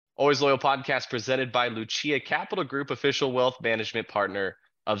Always Loyal podcast presented by Lucia Capital Group, official wealth management partner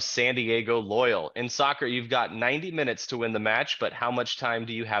of San Diego Loyal. In soccer, you've got 90 minutes to win the match, but how much time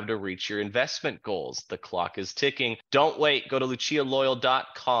do you have to reach your investment goals? The clock is ticking. Don't wait. Go to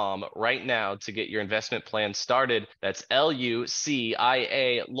lucialoyal.com right now to get your investment plan started. That's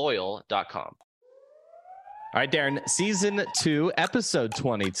LUCIA loyal.com. All right, Darren, season 2, episode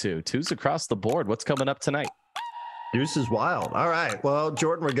 22. Twos across the board. What's coming up tonight? Deuce is wild. All right. Well,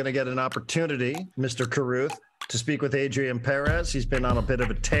 Jordan, we're going to get an opportunity, Mr. Carruth, to speak with Adrien Perez. He's been on a bit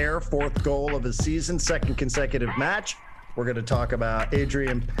of a tear, 4th goal of his season, 2nd consecutive match. We're going to talk about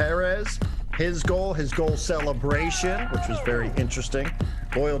Adrien Perez, his goal celebration, which was very interesting.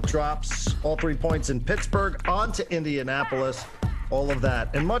 Loyal drops all 3 points in Pittsburgh onto Indianapolis. All of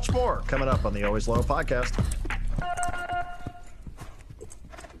that and much more coming up on the Always Loyal podcast.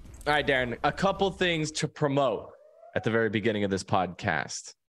 All right, Darren, a couple things to promote at the very beginning of this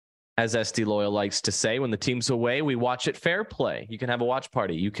podcast. As SD Loyal likes to say, when the team's away, we watch it fair play. You can have a watch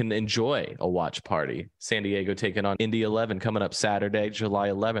party. You can enjoy a watch party. San Diego taking on Indy 11 coming up Saturday, July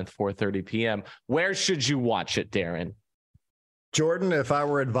 11th, 4:30 p.m. Where should you watch it, Darren? Jordan, if I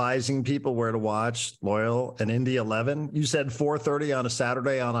were advising people where to watch Loyal and Indy 11, you said 4:30 on a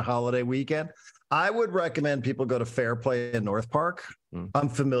Saturday on a holiday weekend. I would recommend people go to Fair Play in North Park. I'm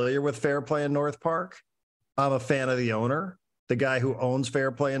familiar with Fair Play in North Park. I'm a fan of the owner, the guy who owns Fair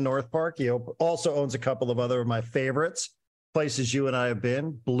Play in North Park. He also owns a couple of other of my favorites, places you and I have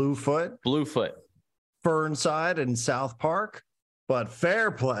been, Bluefoot, Fernside, and South Park. But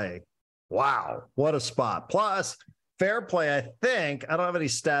Fair Play, wow, what a spot. Plus, Fair Play, I think, I don't have any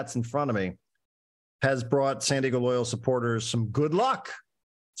stats in front of me, has brought San Diego Loyal supporters some good luck,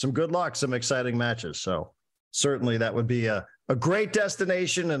 some exciting matches. So certainly that would be a great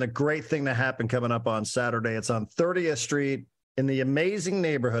destination and a great thing to happen coming up on Saturday. It's on 30th Street in the amazing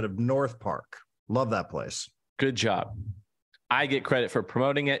neighborhood of North Park. Love that place. Good job. I get credit for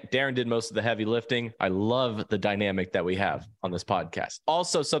promoting it. Darren did most of the heavy lifting. I love the dynamic that we have on this podcast.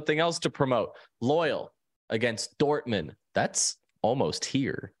 Also, something else to promote, Loyal against Dortmund. That's almost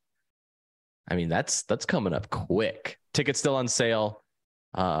here. I mean, that's coming up quick. Tickets still on sale.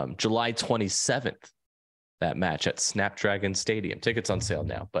 July 27th. That match at Snapdragon Stadium. Tickets on sale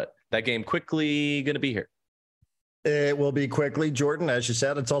now, but that game quickly going to be here. It will be quickly, Jordan. As you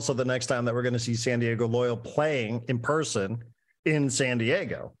said, it's also the next time that we're going to see San Diego Loyal playing in person in San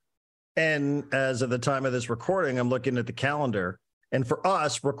Diego. And as of the time of this recording, I'm looking at the calendar. And for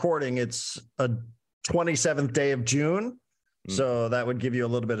us recording, it's a 27th day of June. So that would give you a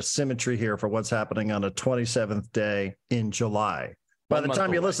little bit of symmetry here for what's happening on a 27th day in July. By the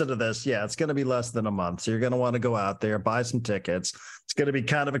time you listen to this, it's going to be less than a month. So you're going to want to go out there, buy some tickets. It's going to be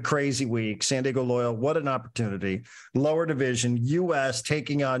kind of a crazy week. San Diego Loyal, what an opportunity. Lower division, U.S.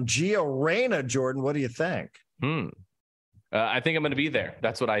 taking on Gio Reyna. Jordan, what do you think? I think I'm going to be there.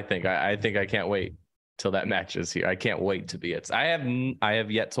 That's what I think. I think I can't wait till that match is here. I can't wait to be it. I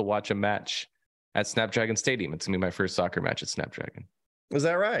have yet to watch a match at Snapdragon Stadium. It's going to be my first soccer match at Snapdragon. Is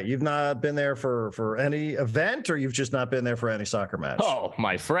that right? You've not been there for any event, or you've just not been there for any soccer match? Oh,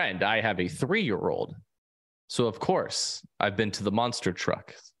 my friend, I have a 3-year-old. So, of course, I've been to the monster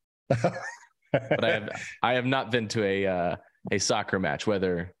truck. But I have not been to a soccer match,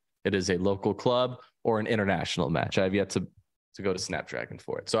 whether it is a local club or an international match. I have yet to go to Snapdragon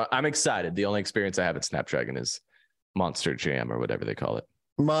for it. So I'm excited. The only experience I have at Snapdragon is Monster Jam or whatever they call it.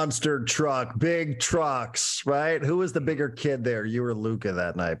 Monster truck, big trucks, right? Who was the bigger kid there? You or Luca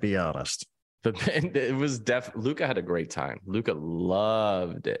that night? Be honest. It was Luca had a great time. Luca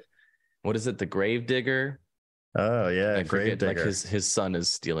loved it. What is it? The Grave Digger? Oh yeah, Grave Digger. Like his son is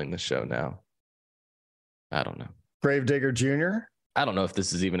stealing the show now. I don't know. Grave Digger Jr. I don't know if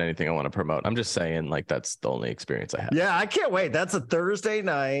this is even anything I want to promote. I'm just saying, like, that's the only experience I have. Yeah, I can't wait. That's a Thursday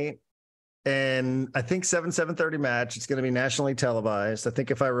night. And I think 7:30 match. It's going to be nationally televised. I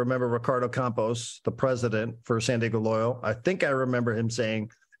think if I remember Ricardo Campos, the president for San Diego Loyal, I think I remember him saying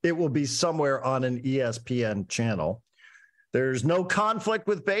it will be somewhere on an ESPN channel. There's no conflict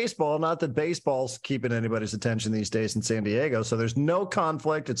with baseball. Not that baseball's keeping anybody's attention these days in San Diego. So there's no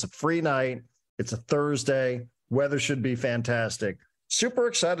conflict. It's a free night. It's a Thursday. Weather should be fantastic. Super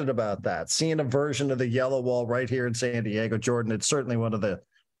excited about that. Seeing a version of the Yellow Wall right here in San Diego, Jordan. It's certainly one of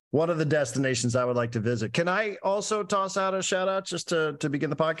the destinations I would like to visit. Can I also toss out a shout out just to begin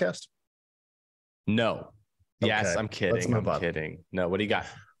the podcast? No. Yes, Okay, I'm kidding. I'm kidding. No, what do you got?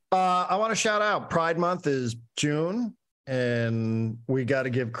 I want to shout out Pride Month is June, and we got to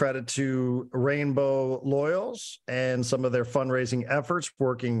give credit to Rainbow Loyals and some of their fundraising efforts,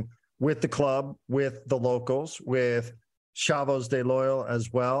 working with the club, with the locals, with Chavos de Loyal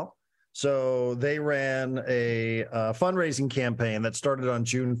as well. So they ran a fundraising campaign that started on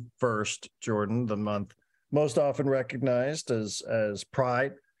June 1st, Jordan, the month most often recognized as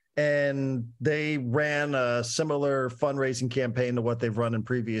Pride. And they ran a similar fundraising campaign to what they've run in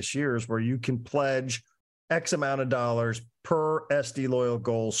previous years, where you can pledge X amount of dollars per SD Loyal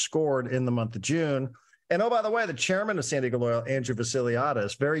goal scored in the month of June. And oh, by the way, the chairman of San Diego Loyal, Andrew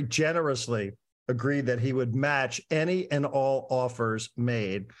Vasiliadis, very generously agreed that he would match any and all offers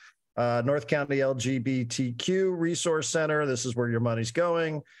made. North County LGBTQ Resource Center, this is where your money's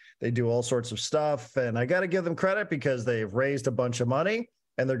going. They do all sorts of stuff. And I got to give them credit because they've raised a bunch of money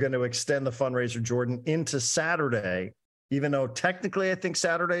and they're going to extend the fundraiser, Jordan, into Saturday, even though technically I think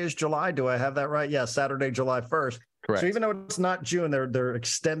Saturday is July. Do I have that right? Yeah, Saturday, July 1st. Correct. So even though it's not June, they're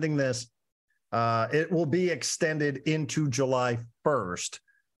extending this. It will be extended into July 1st.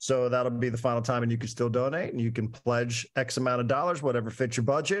 So that'll be the final time, and you can still donate, and you can pledge X amount of dollars, whatever fits your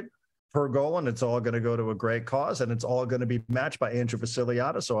budget per goal, and it's all going to go to a great cause, and it's all going to be matched by Andrew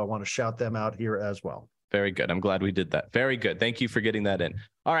Vasiliadis. So I want to shout them out here as well. Very good. I'm glad we did that. Very good. Thank you for getting that in.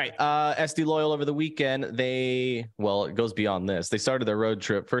 All right. SD Loyal over the weekend. It goes beyond this. They started their road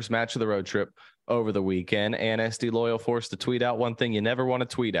trip, first match of the road trip over the weekend, and SD Loyal forced to tweet out one thing you never want to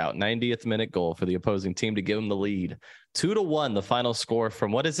tweet out: 90th minute goal for the opposing team to give them the lead. 2-1, the final score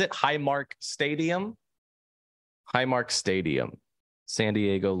from, what is it? Highmark Stadium, San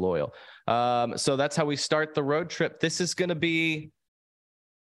Diego Loyal. So that's how we start the road trip. This is going to be,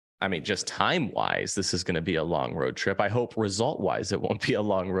 just time-wise, this is going to be a long road trip. I hope result-wise it won't be a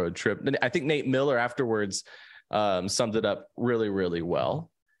long road trip. I think Nate Miller afterwards summed it up really, really well.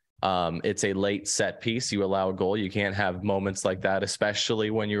 It's a late set piece. You allow a goal. You can't have moments like that, especially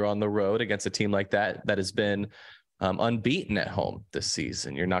when you're on the road against a team like that has been unbeaten at home this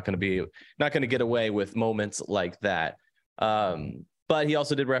season. You're not going to get away with moments like that. But he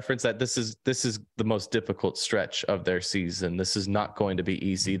also did reference that this is the most difficult stretch of their season. This is not going to be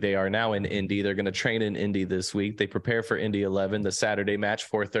easy. They are now in Indy. They're going to train in Indy this week. They prepare for Indy 11, the Saturday match,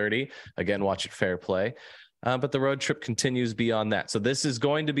 4:30. Again, watch it fair play. But the road trip continues beyond that. So this is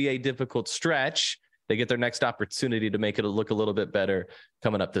going to be a difficult stretch. They get their next opportunity to make it look a little bit better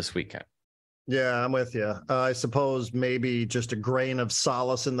coming up this weekend. Yeah, I'm with you. I suppose maybe just a grain of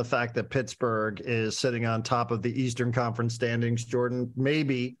solace in the fact that Pittsburgh is sitting on top of the Eastern Conference standings, Jordan.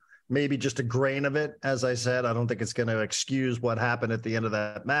 Maybe just a grain of it. As I said, I don't think it's going to excuse what happened at the end of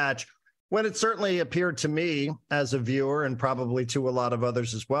that match, when it certainly appeared to me as a viewer, and probably to a lot of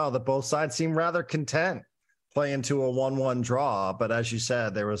others as well, that both sides seemed rather content playing to a 1-1 draw. But as you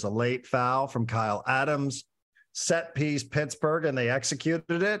said, there was a late foul from Kyle Adams, set piece Pittsburgh, and they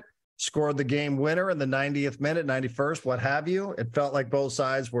executed it. Scored the game winner in the 90th minute, 91st, what have you. It felt like both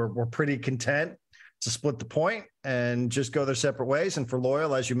sides were pretty content to split the point and just go their separate ways. And for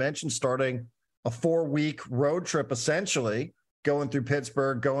Loyal, as you mentioned, starting a 4-week road trip, essentially going through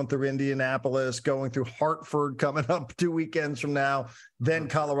Pittsburgh, going through Indianapolis, going through Hartford, coming up 2 weekends from now, then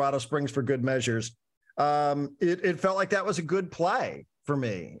Colorado Springs for good measures. It felt like that was a good play for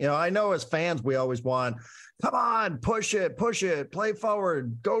me. I know as fans, we always want, come on, push it, play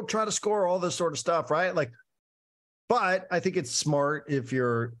forward, go try to score, all this sort of stuff, right? But I think it's smart if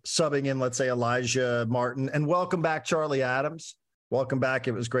you're subbing in, let's say, Elijah Martin, and welcome back, Charlie Adams. Welcome back.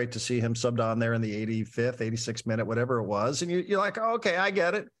 It was great to see him subbed on there in the 85th, 86th minute, whatever it was. And you're like, oh, okay, I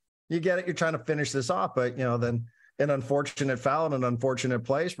get it. You get it. You're trying to finish this off. But, then an unfortunate foul and an unfortunate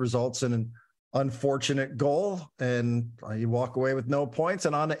place results in an unfortunate goal, and you walk away with no points,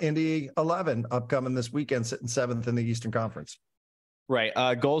 and on to Indy 11 upcoming this weekend, sitting 7th in the Eastern Conference. Right.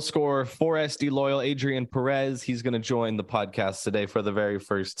 Goal scorer for SD Loyal, Adrien Perez. He's going to join the podcast today for the very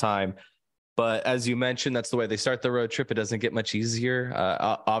first time. But as you mentioned, that's the way they start the road trip. It doesn't get much easier.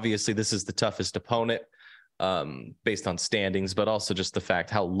 Obviously, this is the toughest opponent based on standings, but also just the fact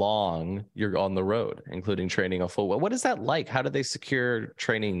how long you're on the road, including training a full. What is that like? How do they secure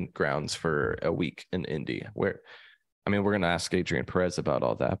training grounds for a week in Indy? We're going to ask Adrien Perez about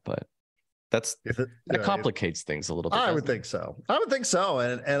all that, but that complicates things a little bit. I would think so.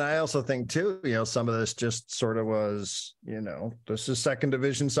 And I also think too, some of this just sort of was, this is second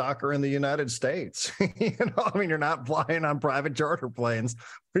division soccer in the United States. You're not flying on private charter planes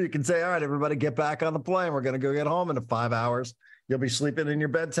where you can say, all right, everybody get back on the plane. We're going to go get home in 5 hours. You'll be sleeping in your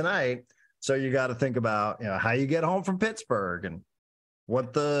bed tonight. So you got to think about, how you get home from Pittsburgh and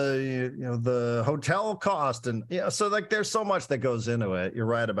what the hotel cost. And so there's so much that goes into it. You're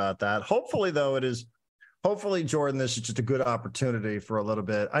right about that. Hopefully, Jordan, this is just a good opportunity for a little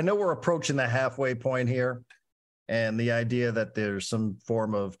bit. I know we're approaching the halfway point here, and the idea that there's some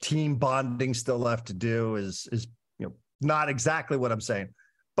form of team bonding still left to do is not exactly what I'm saying.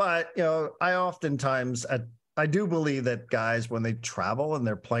 But, I do believe that guys, when they travel and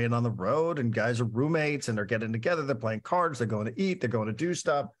they're playing on the road and guys are roommates and they're getting together, they're playing cards, they're going to eat, they're going to do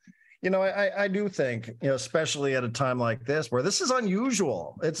stuff. I do think, especially at a time like this, where this is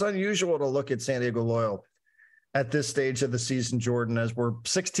unusual. It's unusual to look at San Diego Loyal at this stage of the season, Jordan, as we're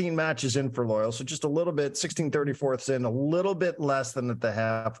 16 matches in for Loyal. So just a little bit, 16/34ths in, a little bit less than at the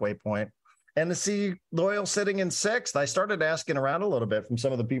halfway point. And to see Loyal sitting in sixth, I started asking around a little bit from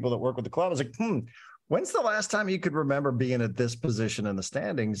some of the people that work with the club. I was like, when's the last time you could remember being at this position in the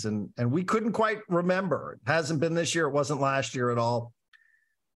standings? And we couldn't quite remember. It hasn't been this year. It wasn't last year at all.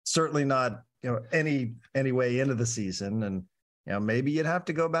 Certainly not, any way into the season. And, maybe you'd have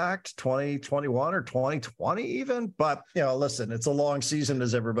to go back to 2021 or 2020 even. But, listen, it's a long season,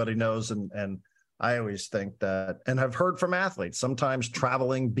 as everybody knows. And I always think that, and have heard from athletes, sometimes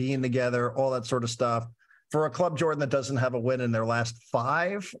traveling, being together, all that sort of stuff. For a club, Jordan, that doesn't have a win in their last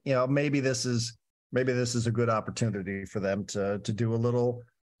 5, maybe this is a good opportunity for them to do a little,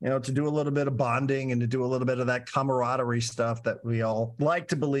 to do a little bit of bonding and to do a little bit of that camaraderie stuff that we all like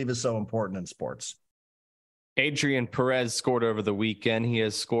to believe is so important in sports. Adrien Perez scored over the weekend. He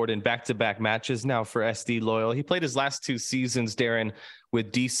has scored in back-to-back matches now for SD Loyal. He played his last 2 seasons, Darren,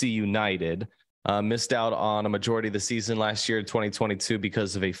 with DC United. Missed out on a majority of the season last year in 2022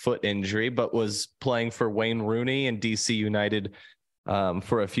 because of a foot injury, but was playing for Wayne Rooney and DC United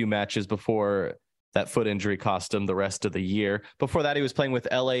for a few matches before that foot injury cost him the rest of the year. Before that, he was playing with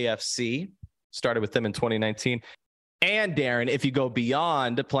LAFC, started with them in 2019. And Darren, if you go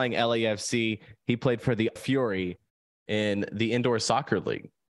beyond playing LAFC, he played for the Fury in the Indoor Soccer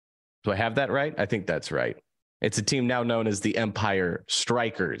League. Do I have that right? I think that's right. It's a team now known as the Empire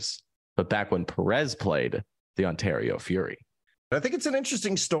Strikers, but back when Perez played, the Ontario Fury. I think it's an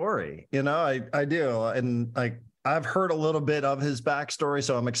interesting story. I do. And I've heard a little bit of his backstory,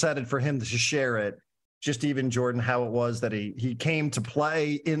 so I'm excited for him to share it. Just even, Jordan, how it was that he came to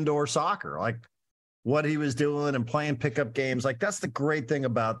play indoor soccer, like what he was doing and playing pickup games. Like, that's the great thing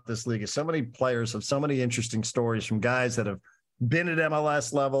about this league is so many players have so many interesting stories, from guys that have been at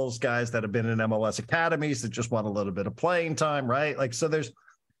MLS levels, guys that have been in MLS academies that just want a little bit of playing time, right? Like, so there's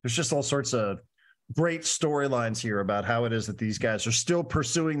just all sorts of great storylines here about how it is that these guys are still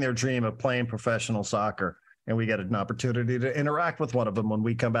pursuing their dream of playing professional soccer. And we get an opportunity to interact with one of them when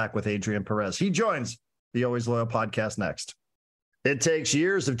we come back with Adrien Perez. He joins the Always Loyal podcast next. It takes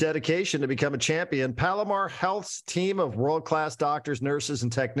years of dedication to become a champion. Palomar Health's team of world-class doctors, nurses,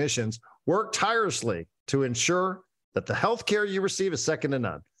 and technicians work tirelessly to ensure that the healthcare you receive is second to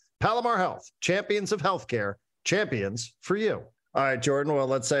none. Palomar Health, champions of healthcare, champions for you. All right, Jordan. Well,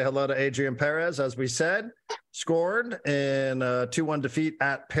 let's say hello to Adrien Perez. As we said, scored in a 2-1 defeat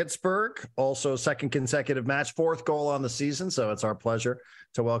at Pittsburgh. Also, second consecutive match, 4th goal on the season. So it's our pleasure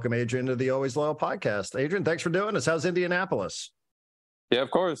to welcome Adrien to the Always Loyal podcast. Adrien, thanks for doing this. How's Indianapolis? Yeah,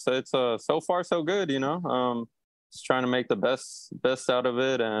 of course. It's so far so good. Just trying to make the best out of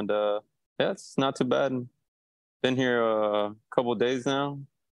it, and yeah, it's not too bad. Been here a couple of days now.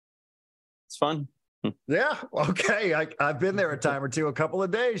 It's fun. Yeah. Okay. I've been there a time or two, a couple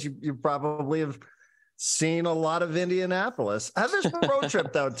of days. You probably have seen a lot of Indianapolis. How's this road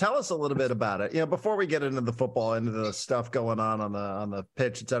trip though? Tell us a little bit about it. Before we get into the football, into the stuff going on the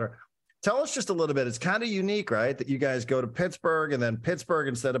pitch, et cetera. Tell us just a little bit. It's kind of unique, right? That you guys go to Pittsburgh and then Pittsburgh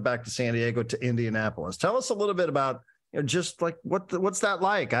instead of back to San Diego to Indianapolis. Tell us a little bit about, just like what's that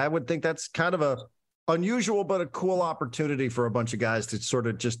like? I would think that's kind of a unusual but a cool opportunity for a bunch of guys to sort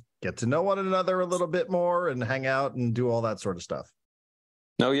of just get to know one another a little bit more and hang out and do all that sort of stuff.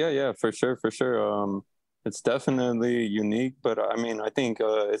 No, yeah, for sure. It's definitely unique, but I mean, I think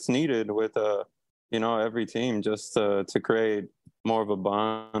it's needed with every team just to create more of a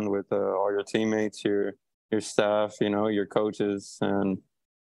bond with all your teammates, your staff, your coaches, and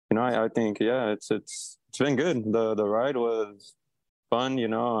I think it's been good. The ride was fun.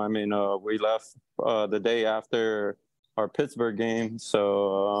 I mean, we left the day after our Pittsburgh game,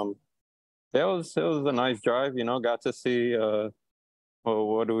 so it was a nice drive. Got to see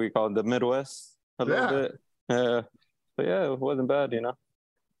what do we call it, the Midwest a little bit. But yeah, it wasn't bad.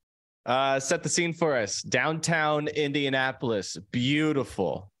 Set the scene for us. Downtown Indianapolis,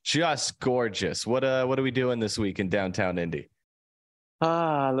 beautiful, just gorgeous. What are we doing this week in downtown Indy?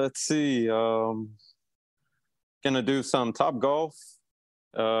 Let's see. Gonna do some Top Golf.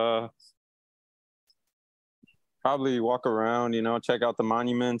 Probably walk around, check out the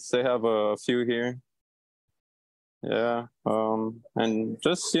monuments. They have a few here. Yeah. And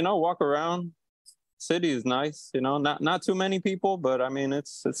just, walk around, city is nice. You know, not too many people, but I mean,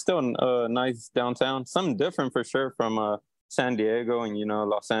 it's still a nice downtown. Something different for sure from San Diego and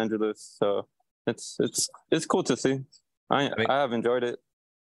Los Angeles. So it's cool to see. I have enjoyed it.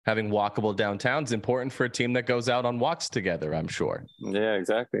 Having walkable downtown is important for a team that goes out on walks together, I'm sure. Yeah,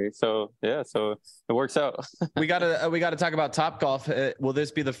 exactly. So it works out. we gotta talk about Topgolf. Will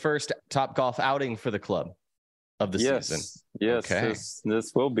this be the first Topgolf outing for the club of the season? Yes, okay.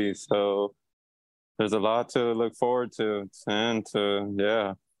 This will be. So there's a lot to look forward to, and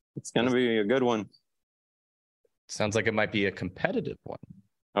it's gonna be a good one. Sounds like it might be a competitive one.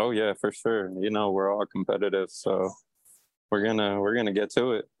 Oh yeah, for sure. We're all competitive, so we're gonna get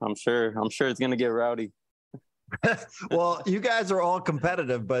to it. I'm sure it's gonna get rowdy. Well, you guys are all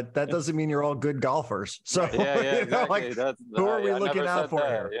competitive, but that doesn't mean you're all good golfers. So exactly. Who are we looking out for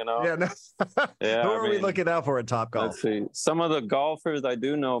here? Who are we looking out for at Topgolf? Let's see. Some of the golfers I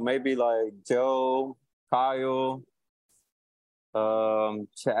do know, maybe like Joe, Kyle,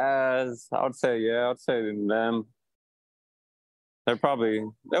 Chaz. I'd say them. They'll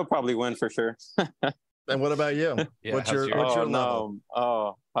probably win for sure. And what about you? Yeah, what's your level?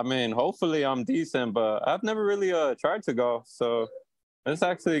 No. I mean, hopefully I'm decent, but I've never really tried to golf. So it's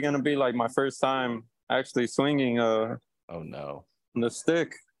actually going to be like my first time actually swinging oh no, the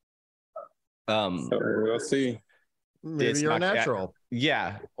stick. So we'll see. Maybe you're a natural.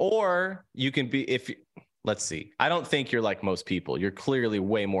 Yeah. Or you can be let's see. I don't think you're like most people. You're clearly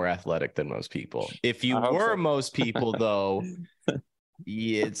way more athletic than most people. If you were most people, though,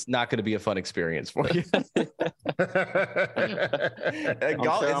 it's not going to be a fun experience for you.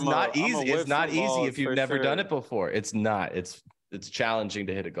 Golf is not easy. It's not easy if you've never done it before. It's not. It's challenging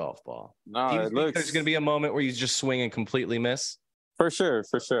to hit a golf ball. No, do you think there's going to be a moment where you just swing and completely miss? For sure.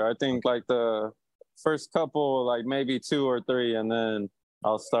 I think like the first couple, like maybe 2 or 3, and then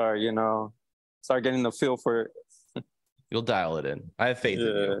I'll start getting the feel for it. You'll dial it in. I have faith in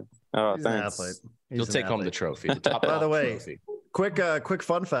you. Oh, He's thanks. an athlete. You'll take home the trophy. The top By the way, trophy. Quick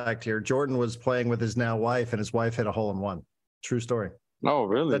fun fact here. Jordan was playing with his now wife, and his wife hit a hole-in-one. True story. Oh,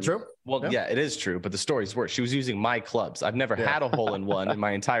 really? Is that true? Well, yeah, it is true, but the story's worse. She was using my clubs. I've never had a hole-in-one in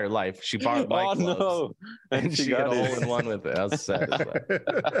my entire life. She borrowed my clubs. No. And she got a hole-in-one with it. I was sad as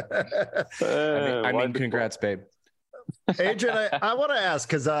well. I mean, congrats, babe. Adrien, I want to ask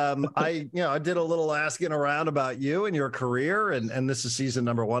because I did a little asking around about you and your career, and this is season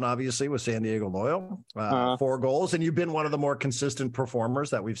number 1, obviously, with San Diego Loyal, 4 goals, and you've been one of the more consistent performers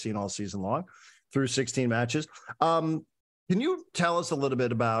that we've seen all season long through 16 matches. Can you tell us a little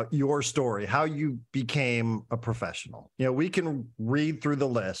bit about your story, how you became a professional? We can read through the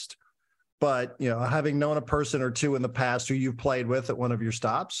list, but having known a person or two in the past who you've played with at one of your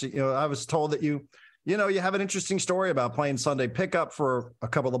stops, I was told that you have an interesting story about playing Sunday pickup for a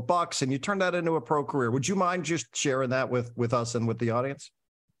couple of bucks, and you turned that into a pro career. Would you mind just sharing that with us and with the audience?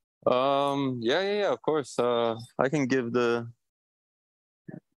 Yeah, of course. I can give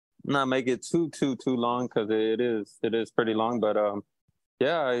not make it too long, because it is pretty long, but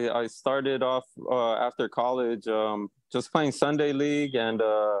I started off after college just playing Sunday league and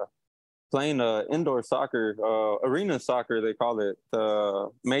playing indoor soccer, arena soccer they call it, the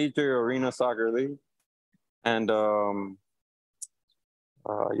major arena soccer league. And I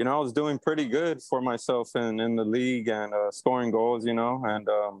was doing pretty good for myself in the league and scoring goals, and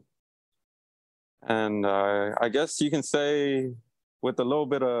I guess you can say with a little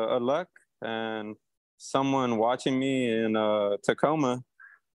bit of luck and someone watching me in Tacoma,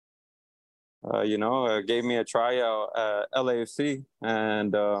 gave me a tryout at LAFC,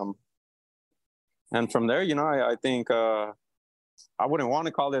 and from there, I think I wouldn't want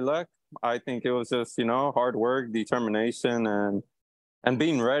to call it luck. I think it was just, hard work, determination, and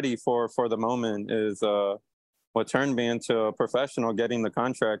being ready for the moment is what turned me into a professional, getting the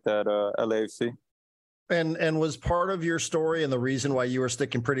contract at LAFC. And was part of your story and the reason why you were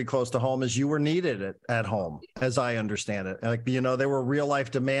sticking pretty close to home is you were needed at home, as I understand it. Like, there were real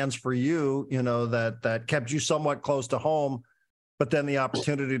life demands for you, that kept you somewhat close to home. But then the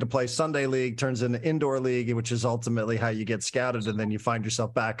opportunity to play Sunday league turns into indoor league, which is ultimately how you get scouted. And then you find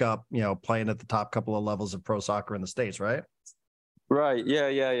yourself back up, playing at the top couple of levels of pro soccer in the States, right? Right. Yeah.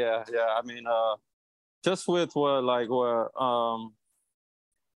 I mean, just with what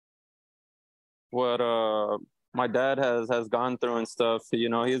my dad has gone through and stuff,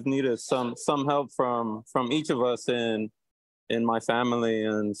 he's needed some help from each of us in my family.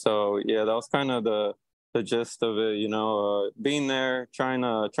 And so, yeah, that was kind of the gist of it, being there, trying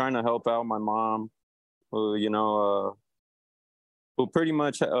to help out my mom, who pretty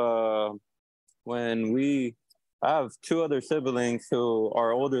much, when I have 2 other siblings who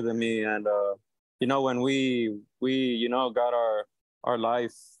are older than me, and when we got our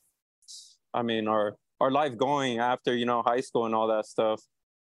life, I mean, our life going after, high school and all that stuff,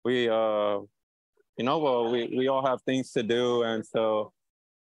 we, well, we all have things to do. And so,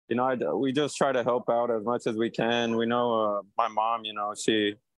 we just try to help out as much as we can. We know my mom,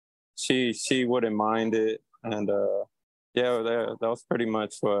 she wouldn't mind it. And that was pretty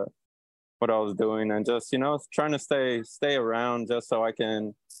much what I was doing. And just, trying to stay around just so I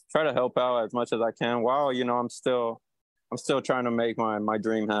can try to help out as much as I can while, I'm still trying to make my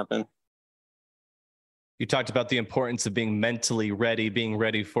dream happen. You talked about the importance of being mentally ready, being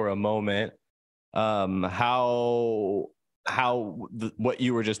ready for a moment. What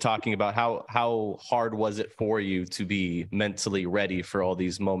you were just talking about, how hard was it for you to be mentally ready for all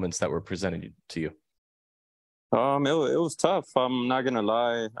these moments that were presented to you? It was tough. I'm not gonna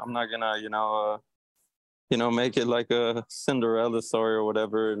lie. I'm not gonna, make it like a Cinderella story or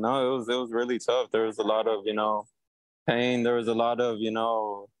whatever. No, it was really tough. There was a lot of, pain. There was a lot of,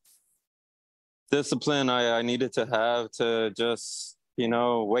 discipline I needed to have to just,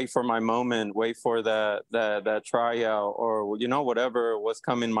 wait for my moment, wait for that tryout or, whatever was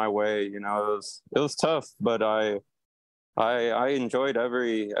coming my way. It was tough, but I enjoyed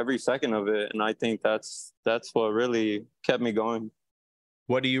every second of it. And I think that's what really kept me going.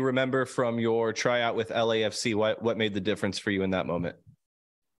 What do you remember from your tryout with LAFC? What made the difference for you in that moment?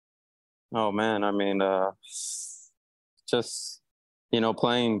 Oh man, I mean, just,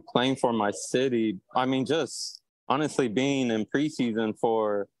 playing for my city. I mean, just honestly being in preseason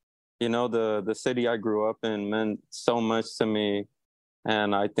for, the city I grew up in meant so much to me.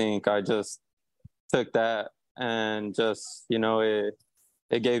 And I think I just took that and just, it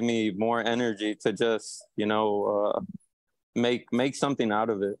gave me more energy to just, make something out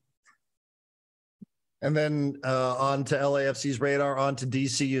of it. And then on to LAFC's radar, on to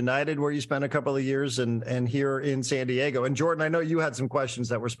DC United, where you spent a couple of years, and here in San Diego. And Jordan, I know you had some questions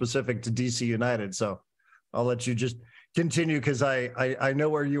that were specific to DC United, so I'll let you just continue because I know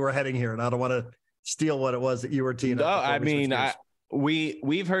where you were heading here, and I don't want to steal what it was that you were teeing up. No, I mean,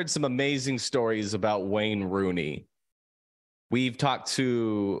 we've heard some amazing stories about Wayne Rooney. We've talked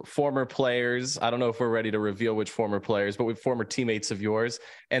to former players. I don't know if we're ready to reveal which former players, but with former teammates of yours,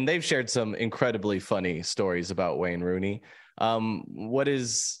 and they've shared some incredibly funny stories about Wayne Rooney. What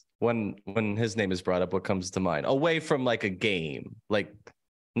is, when his name is brought up, what comes to mind? Away from like a game,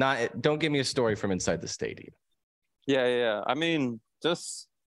 don't give me a story from inside the stadium. Yeah. I mean, just,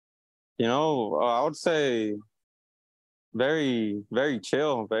 I would say very, very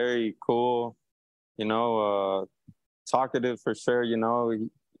chill, very cool, talkative for sure. You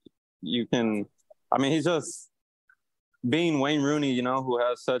can, I mean, he's just being Wayne Rooney, who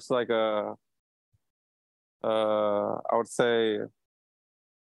has such like I would say,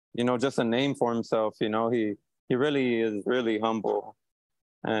 just a name for himself. He really is really humble,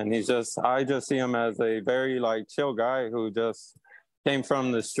 and I just see him as a very like chill guy who just came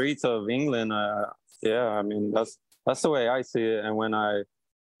from the streets of England. I mean, that's the way I see it. And when I,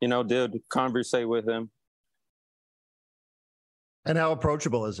 did conversate with him. And how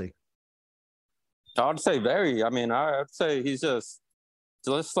approachable is he? I'd say very. I mean, I'd say he's just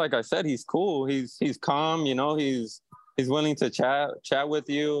like I said, he's cool. He's calm. He's willing to chat with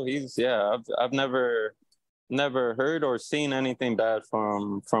you. I've never heard or seen anything bad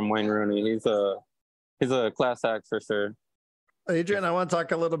from Wayne Rooney. He's a class act for sure. Adrien, I want to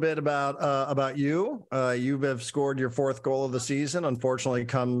talk a little bit about you. You have scored your fourth goal of the season. Unfortunately,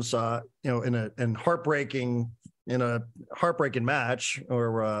 comes in a heartbreaking match,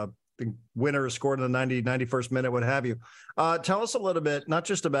 or the winner is scored in the 91st minute, what have you. Tell us a little bit, not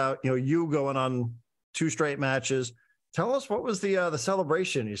just about you going on 2 straight matches. Tell us, what was the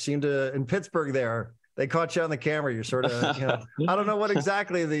celebration? You seemed to, in Pittsburgh there, they caught you on the camera. You're sort of, I don't know what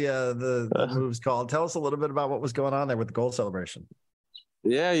exactly the move's called. Tell us a little bit about what was going on there with the goal celebration.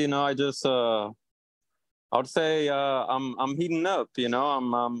 Yeah, I just I would say I'm heating up.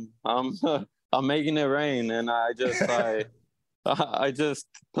 I'm making it rain, and I just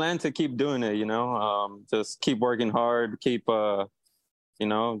plan to keep doing it. Just keep working hard, keep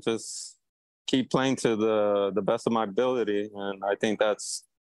just keep playing to the best of my ability, and I think that's.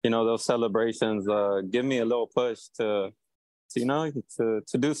 Those celebrations give me a little push to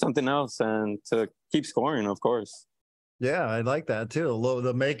do something else and to keep scoring, of course. Yeah, I like that too.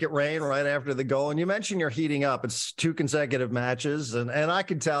 The make it rain right after the goal. And you mentioned you're heating up. It's 2 consecutive matches. And I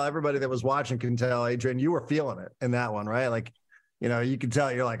could tell, everybody that was watching can tell, Adrien, you were feeling it in that one, right? Like, you could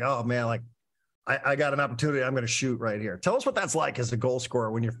tell you're like, oh man, like I got an opportunity. I'm going to shoot right here. Tell us what that's like as a goal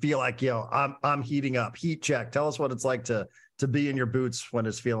scorer when you feel like, I'm heating up, heat check. Tell us what it's like to be in your boots when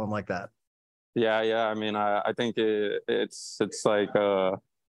it's feeling like that. Yeah. I mean, I think it's like an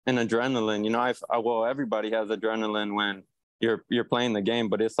adrenaline. You know, well, everybody has adrenaline when you're playing the game,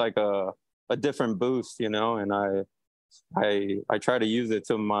 but it's like a different boost, you know. And I try to use it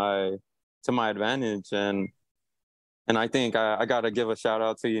to my advantage, and I think I got to give a shout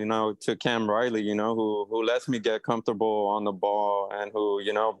out to, you know, to Cam Riley, you know, who lets me get comfortable on the ball, and who,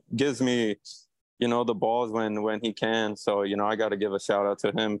 you know, gives me, you know, the balls when he can. So, you know, I got to give a shout out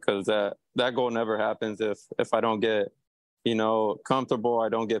to him, because that goal never happens if I don't get, you know, comfortable. I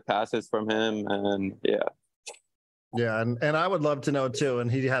don't get passes from him, and yeah. Yeah, and I would love to know too. And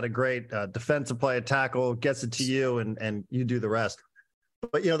he had a great defensive play, a tackle, gets it to you, and you do the rest.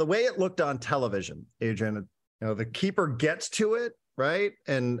 But you know, the way it looked on television, Adrien, you know, the keeper gets to it, right,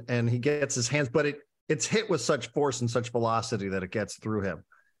 and he gets his hands, but it's hit with such force and such velocity that it gets through him.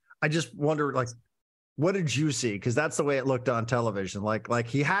 I just wonder, like, what did you see? Because that's the way it looked on television. Like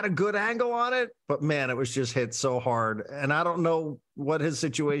he had a good angle on it, but man, it was just hit so hard. And I don't know what his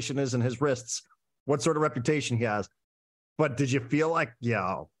situation is in his wrists, what sort of reputation he has. But did you feel like,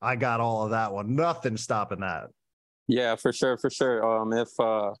 yeah, I got all of that one? Nothing stopping that. Yeah, for sure.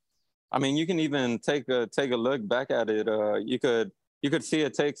 I mean, you can even take a look back at it. You could see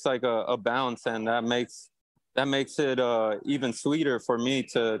it takes like a bounce, and that makes it even sweeter for me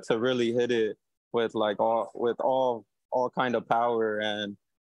to really hit it with all kind of power. And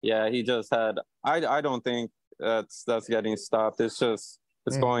yeah, he just had. I don't think that's getting stopped. It's just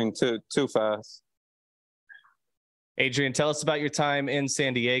going too fast. Adrien, tell us about your time in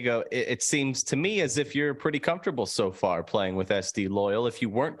San Diego. It seems to me as if you're pretty comfortable so far playing with SD Loyal. If you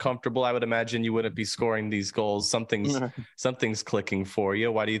weren't comfortable, I would imagine you wouldn't be scoring these goals. Something's clicking for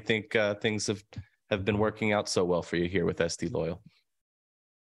you. Why do you think things have been working out so well for you here with SD Loyal?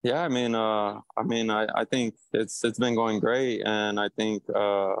 Yeah, I mean, I think it's been going great, and I think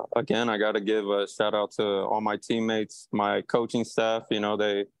again, I got to give a shout out to all my teammates, my coaching staff. You know,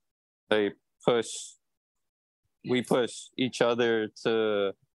 we push each other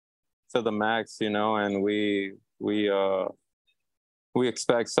to the max, you know, and we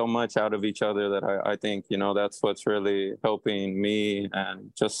expect so much out of each other that I think, you know, that's what's really helping me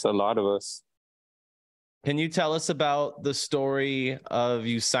and just a lot of us. Can you tell us about the story of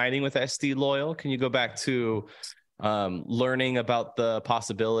you signing with SD Loyal? Can you go back to learning about the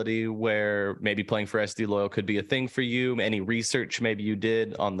possibility where maybe playing for SD Loyal could be a thing for you? Any research maybe you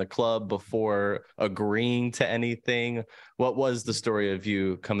did on the club before agreeing to anything? What was the story of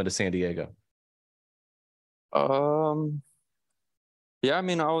you coming to San Diego? Yeah, I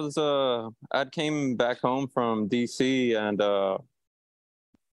mean, I came back home from DC, and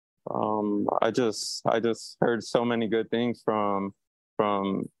I just heard so many good things from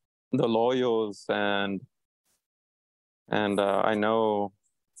the Loyals, and I know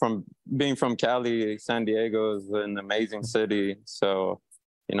from being from Cali, San Diego is an amazing city. So,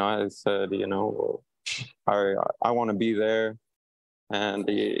 you know, I said, you know, I want to be there, and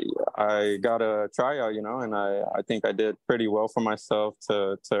I got a tryout, you know, and I think I did pretty well for myself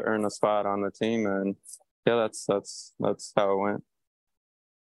to earn a spot on the team, and yeah, that's how it went.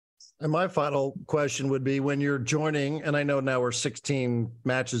 And my final question would be, when you're joining, and I know now we're 16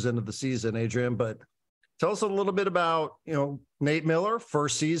 matches into the season, Adrien, but tell us a little bit about, you know, Nate Miller,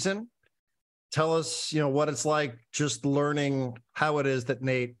 first season. Tell us, you know, what it's like just learning how it is that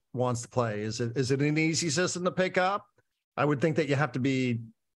Nate wants to play. Is it an easy system to pick up? I would think that you have to be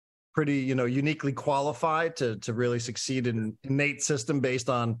pretty, you know, uniquely qualified to really succeed in Nate's system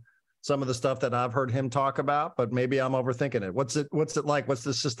based on some of the stuff that I've heard him talk about, but maybe I'm overthinking it. What's it like? What's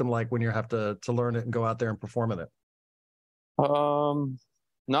the system like when you have to learn it and go out there and perform in it? No,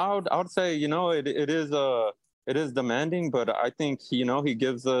 I would say, you know, it is demanding, but I think, you know, he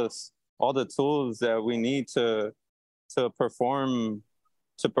gives us all the tools that we need to perform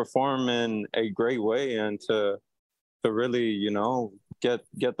in a great way, and to really, you know, get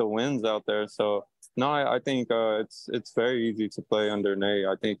the wins out there. So no, I think it's very easy to play under Nate.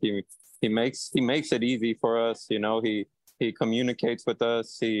 I think he makes it easy for us. You know, he communicates with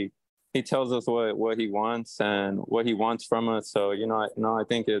us. He tells us what he wants and what he wants from us. So, you know, I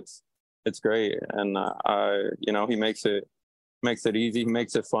think it's great, and you know, he makes it easy. He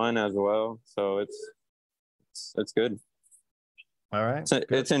makes it fun as well. So it's good. All right,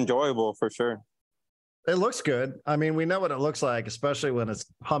 it's enjoyable for sure. It looks good. I mean, we know what it looks like, especially when it's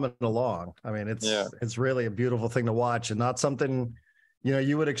humming along. I mean, it's really a beautiful thing to watch, and not something, you know,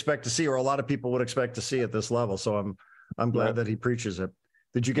 you would expect to see, or a lot of people would expect to see at this level. So I'm glad that he preaches it.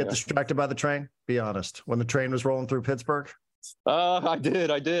 Did you get distracted by the train? Be honest. When the train was rolling through Pittsburgh? I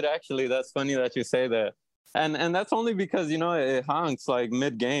did actually. That's funny that you say that. And that's only because, it honks like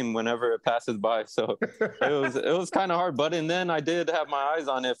mid-game whenever it passes by. So it was kind of hard. But and then I did have my eyes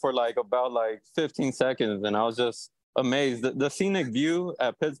on it for about 15 seconds, and I was just amazed. The scenic view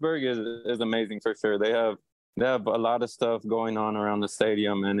at Pittsburgh is amazing for sure. They have a lot of stuff going on around the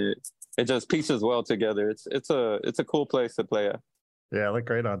stadium, and it just pieces well together. It's a cool place to play at. Yeah, it looked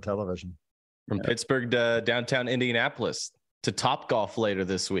great on television. From Pittsburgh to downtown Indianapolis to Topgolf later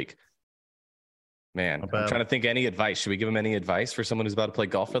this week. Man, I'm trying to think any advice. Should we give him any advice for someone who's about to play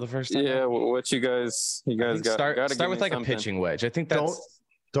golf for the first time? Yeah, what you guys got? Start with like something. A pitching wedge. I think that's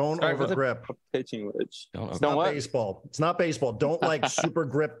don't over grip. Pitching wedge. It's not baseball. It's not baseball. Don't super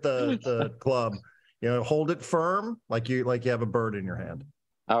grip the club. Hold it firm like you have a bird in your hand.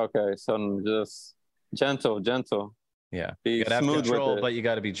 Okay, so just gentle. Yeah, you gotta have control, but you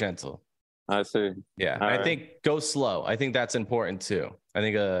got to be gentle. I see. Yeah, I think go slow. I think that's important too. I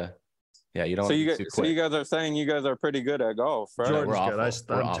think yeah, you don't. So you guys are saying you guys are pretty good at golf, right? Jordan's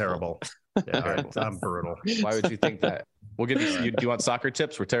good. I'm terrible. Yeah, I'm brutal. Why would you think that? We'll give you. Do you want soccer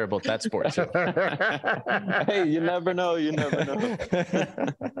tips? We're terrible at that sport too. Hey, you never know.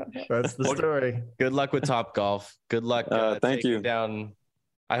 That's the story. Good luck with Topgolf. Good luck. Thank you. Down.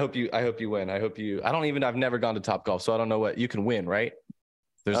 I hope you win. I've never gone to Topgolf, so I don't know what you can win. Right?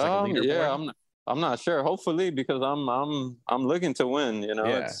 There's like a leaderboard. Yeah, I'm not sure. Hopefully, because I'm looking to win.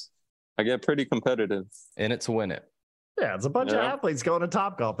 I get pretty competitive. In it to win it. Yeah, it's a bunch of athletes going to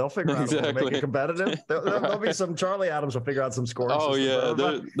Topgolf. They'll figure out how to make it competitive. There'll be some Charlie Adams will figure out some scores. Oh yeah,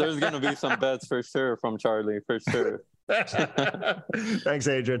 there's going to be some bets for sure from Charlie, for sure. Thanks,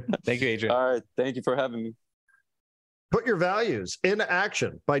 Adrien. Thank you, Adrien. All right, thank you for having me. Put your values into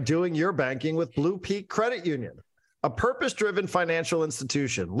action by doing your banking with Blue Peak Credit Union, a purpose-driven financial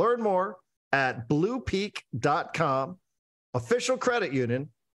institution. Learn more at bluepeak.com. Official credit union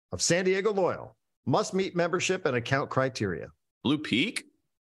of San Diego Loyal. Must meet membership and account criteria. Blue Peak?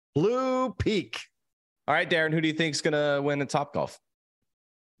 Blue Peak. All right, Darren, who do you think is going to win at Topgolf?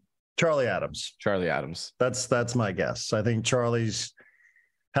 Charlie Adams. Charlie Adams. That's my guess. I think Charlie's,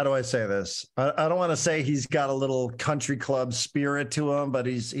 how do I say this? I don't want to say he's got a little country club spirit to him, but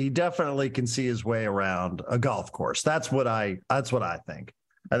he definitely can see his way around a golf course. That's what I think.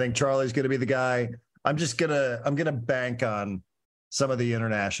 I think Charlie's going to be the guy. I'm going to bank on some of the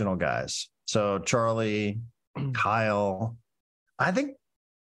international guys. So Charlie, Kyle, I think,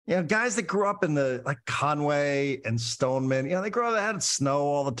 guys that grew up in the like Conway and Stoneman, they they had snow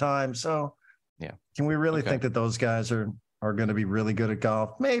all the time. So yeah, can we really think that those guys are going to be really good at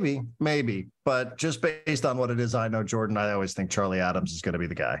golf? Maybe, but just based on what it is, I know Jordan, I always think Charlie Adams is going to be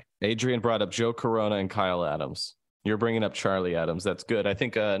the guy. Adrien brought up Joe Corona and Kyle Adams. You're bringing up Charlie Adams. That's good. I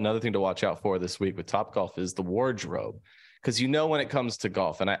think another thing to watch out for this week with Topgolf is the wardrobe. Because when it comes to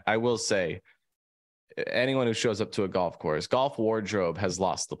golf, and I will say, anyone who shows up to a golf course, golf wardrobe has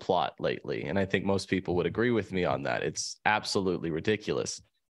lost the plot lately. And I think most people would agree with me on that. It's absolutely ridiculous.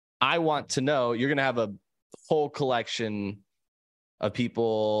 I want to know, you're going to have a whole collection of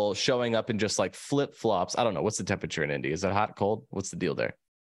people showing up in just like flip-flops. I don't know. What's the temperature in Indy? Is it hot, cold? What's the deal there?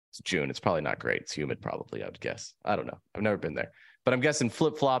 It's June. It's probably not great. It's humid probably, I would guess. I don't know. I've never been there. But I'm guessing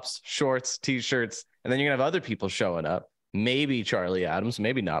flip-flops, shorts, T-shirts, and then you're going to have other people showing up. Maybe Charlie Adams,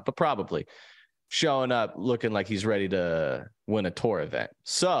 maybe not, but probably showing up looking like he's ready to win a tour event.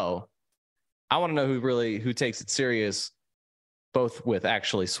 So I want to know who takes it serious, both with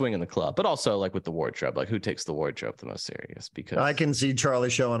actually swinging the club, but also like with the wardrobe, like who takes the wardrobe the most serious? Because I can see Charlie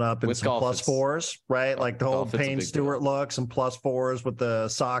showing up in with some golf, plus fours, right? Like the whole Payne Stewart look, some plus fours with the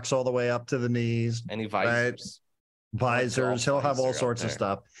socks all the way up to the knees. Any visors. Right? Visors, he'll have all sorts of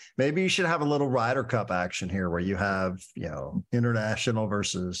stuff. Maybe you should have a little Ryder Cup action here where you have, international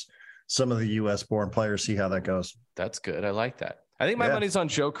versus some of the US born players. See how that goes. That's good. I like that. I think my money's on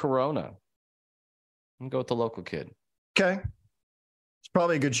Joe Corona. I'm gonna go with the local kid. Okay. It's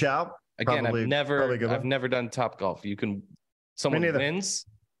probably a good shout. Again, I've never done Topgolf. Someone wins.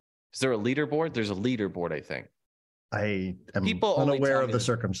 Is there a leaderboard? There's a leaderboard, I think. I am unaware of the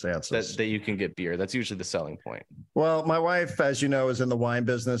circumstances. That you can get beer. That's usually the selling point. Well, my wife, as you know, is in the wine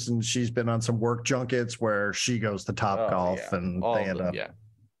business, and she's been on some work junkets where she goes to Topgolf, and they end up,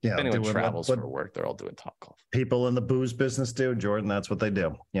 if anyone travels for work, they're all doing Topgolf. People in the booze business do, Jordan. That's what they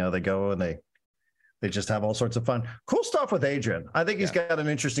do. They go and they just have all sorts of fun. Cool stuff with Adrien. I think he's got an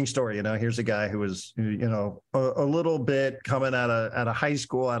interesting story. Here's a guy who was, a little bit coming out of high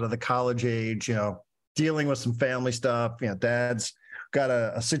school, out of the college age, dealing with some family stuff. Dad's got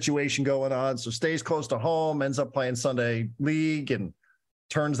a situation going on, so stays close to home, ends up playing Sunday league and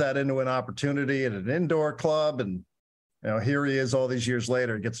turns that into an opportunity at an indoor club. And Here he is all these years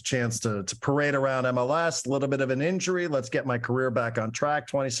later, gets a chance to parade around MLS, a little bit of an injury. Let's get my career back on track,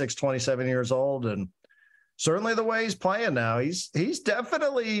 26, 27 years old. And certainly the way he's playing now, he's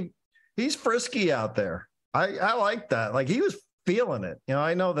definitely, he's frisky out there. I like that. Like, he was feeling it.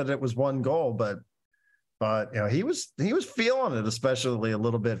 I know that it was one goal, but he was feeling it, especially a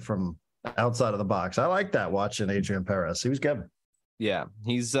little bit from outside of the box. I like that, watching Adrien Perez. He was good. Yeah,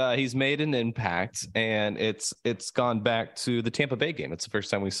 he's made an impact, and it's gone back to the Tampa Bay game. It's the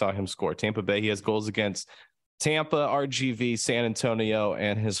first time we saw him score. Tampa Bay, he has goals against Tampa, RGV, San Antonio,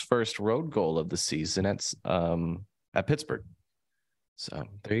 and his first road goal of the season at Pittsburgh. So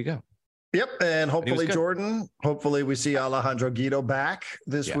there you go. Yep, and hopefully, Jordan, hopefully we see Alejandro Guido back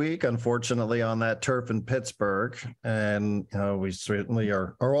this week, unfortunately, on that turf in Pittsburgh. And we certainly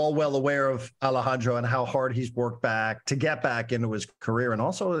are all well aware of Alejandro and how hard he's worked back to get back into his career, and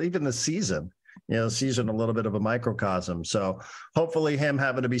also even the season. Season a little bit of a microcosm. So hopefully him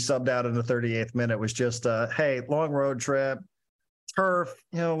having to be subbed out in the 38th minute was just hey, long road trip, turf,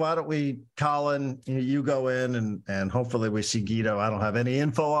 why don't we, Colin, you go in and hopefully we see Guido. I don't have any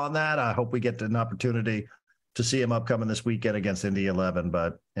info on that. I hope we get an opportunity to see him upcoming this weekend against Indy 11.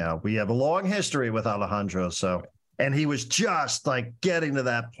 But we have a long history with Alejandro. So, and he was just like getting to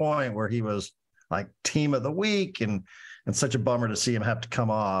that point where he was like team of the week, and such a bummer to see him have to come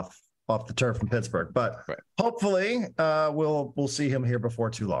off the turf in Pittsburgh. But hopefully we'll see him here before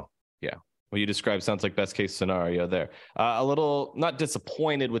too long. Yeah. What you described sounds like best case scenario there. A little not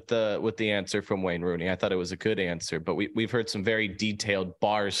disappointed with the answer from Wayne Rooney. I thought it was a good answer, but we've heard some very detailed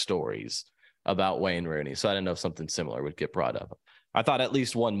bar stories about Wayne Rooney. So I didn't know if something similar would get brought up. I thought at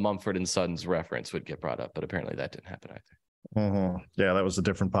least one Mumford & Sons reference would get brought up, but apparently that didn't happen either. Mm-hmm. Yeah, that was a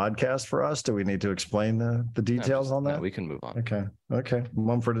different podcast for us. Do we need to explain the details on that? No, we can move on. Okay.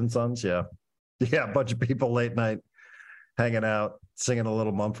 Mumford & Sons, yeah. A bunch of people late night hanging out, singing a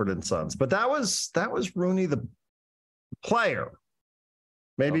little Mumford & Sons. But that was Rooney the player.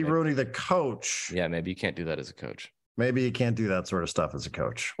 Maybe Rooney the coach. Yeah, maybe you can't do that as a coach. Maybe you can't do that sort of stuff as a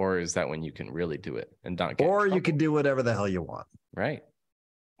coach. Or is that when you can really do it and not get Or you can do whatever the hell you want. Right.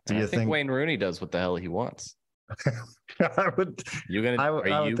 Do you think Wayne Rooney does what the hell he wants? Are you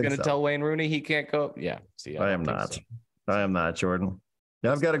gonna tell Wayne Rooney he can't go? Yeah. See, I am not. So. I am not, Jordan.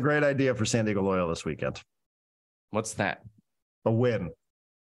 Yeah, I've got a great idea for San Diego Loyal this weekend. What's that? A win.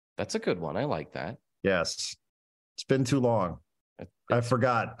 That's a good one. I like that. Yes. It's been too long. I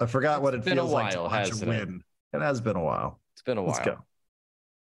forgot what it feels like to watch a win. It has been a while. It's been a while. Let's go.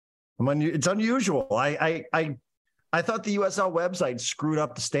 It's unusual. I thought the USL website screwed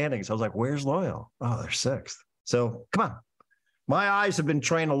up the standings. I was like, where's Loyal? Oh, they're sixth. So come on. My eyes have been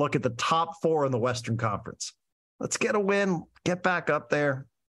trained to look at the top four in the Western Conference. Let's get a win. Get back up there.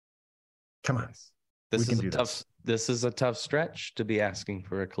 Come on. This is a tough stretch to be asking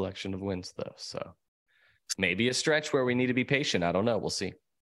for a collection of wins, though. So maybe a stretch where we need to be patient. I don't know. We'll see.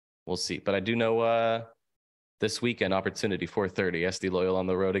 But I do know this weekend opportunity 4:30 SD Loyal on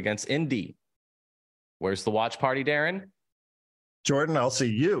the road against Indy. Where's the watch party, Darren? Jordan, I'll see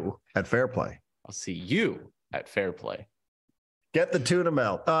you at Fair Play. I'll see you at Fair Play. Get the tuna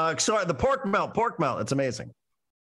melt. Sorry, the pork melt. It's amazing.